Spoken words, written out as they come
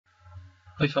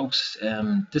Hi folks,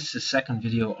 this is the second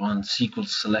video on SQL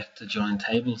select to join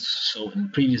tables. So in the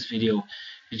previous video,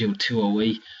 video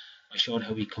 208, I showed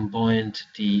how we combined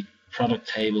the product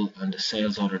table and the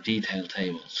sales order detail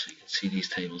table. So you can see these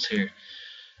tables here.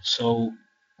 So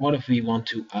what if we want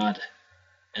to add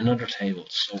another table?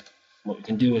 So what we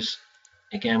can do is,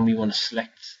 again, we want to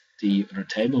select the other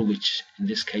table, which in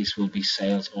this case will be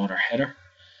sales order header.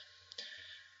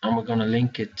 And we're going to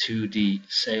link it to the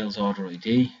sales order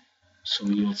ID. So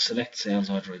we will select sales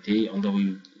order ID, although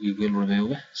we will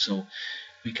remove it. So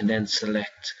we can then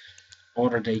select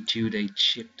order date, due date,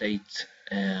 ship date,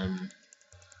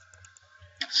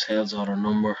 sales order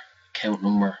number, account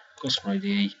number, customer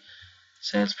ID,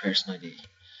 salesperson ID.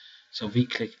 So if we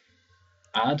click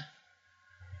add,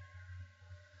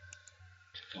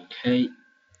 click OK,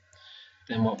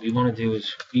 then what we want to do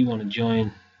is we want to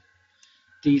join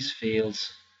these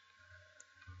fields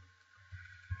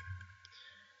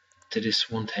to this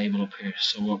one table up here.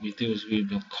 So what we do is we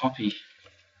will copy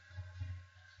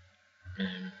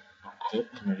or cut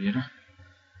under the other.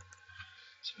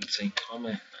 So we'd say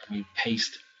comma and we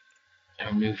paste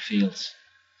our new fields.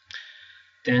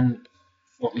 Then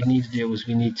what we need to do is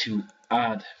we need to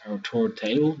add our third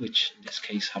table, which in this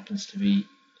case happens to be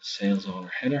sales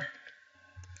order header,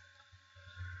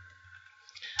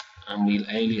 and we'll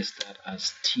alias that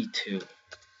as T2.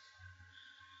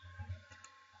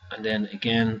 And then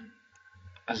again,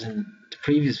 as in the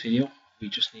previous video, we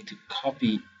just need to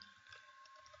copy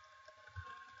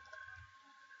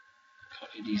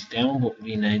these down, but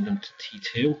rename them to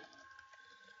T2.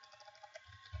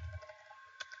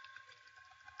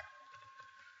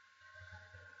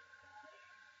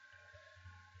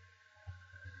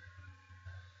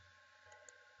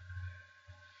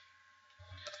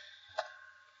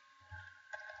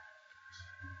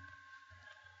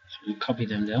 So we copy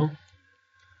them down.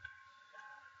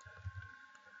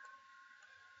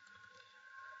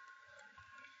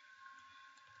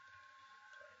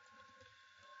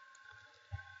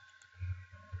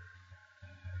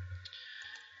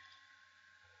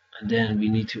 And then we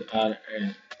need to add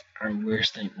our where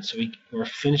statement. So we're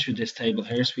finished with this table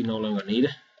here, so we no longer need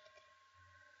it.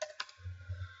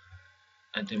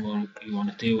 And then what we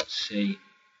want to do is say,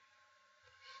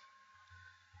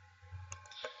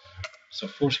 so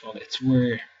first of all, it's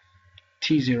where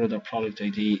T0.product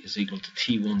ID is equal to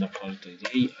T1.product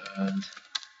ID, and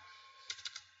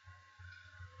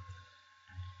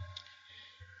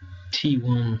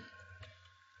T1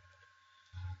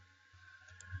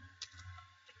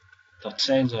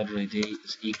 sales order ID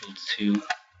is equal to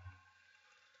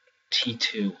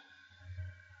T2.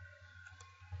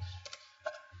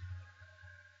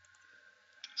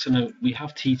 So now we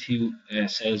have T2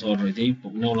 sales order ID,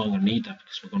 but we no longer need that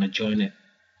because we're going to join it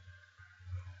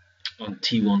on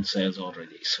T1 sales order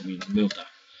ID. So we remove that.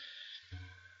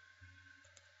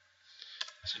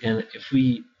 So again, if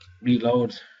we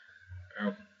reload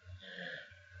our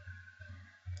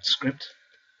script,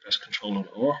 press Control and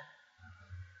O.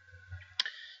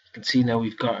 You can see now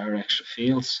we've got our extra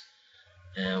fields.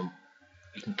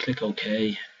 We can click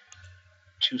OK,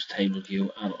 choose table view,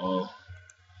 add all,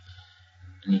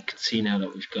 and you can see now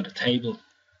that we've got a table.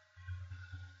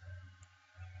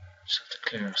 Just have to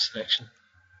clear our selection.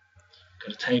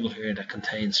 Got a table here that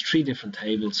contains 3 different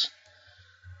tables,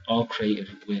 all created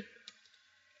with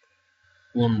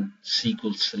one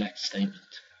SQL select statement.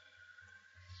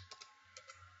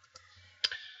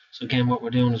 So again, what we're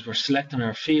doing is we're selecting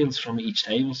our fields from each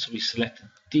table. So we selected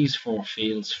these 4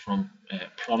 fields from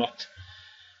product.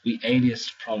 We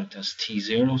aliased product as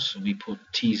T0, so we put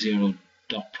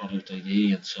T0.product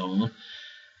ID and so on.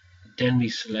 Then we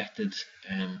selected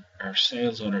our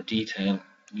sales order detail.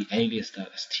 We aliased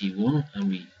that as T1, and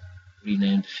we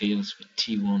renamed the fields with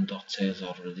T1.sales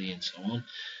order ID and so on.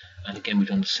 And again, we've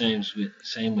done the same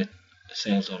with the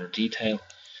sales order detail.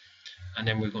 And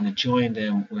then we're going to join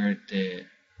them where the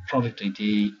product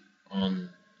ID on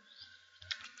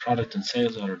product and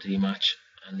sales order ID match,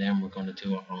 and then we're going to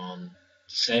do it on the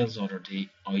sales order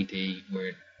ID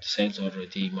where the sales order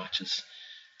ID matches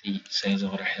the sales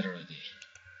order header ID.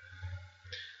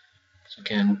 So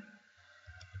again,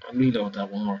 I'll reload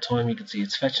that one more time. You can see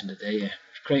it's fetching the data.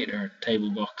 We've created our table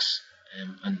box,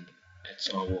 and it's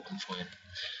all working fine.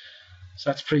 So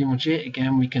that's pretty much it.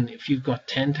 Again, we can, if you've got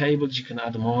 10 tables, you can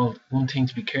add them all. One thing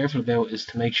to be careful about is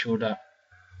to make sure that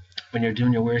when you're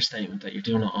doing your where statement that you're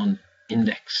doing it on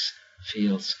index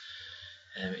fields.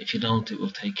 If you don't, it will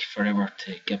take forever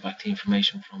to get back the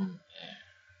information from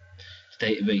the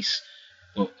database.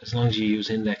 But as long as you use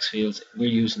index fields, we're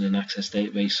using an access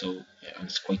database, so and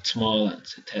it's quite small, and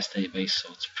it's a test database, so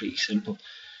it's pretty simple.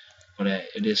 But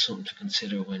it is something to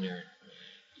consider when you're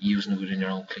using it within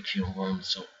your own Qlikview environment.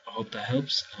 So I hope that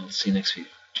helps, and I'll see you next video.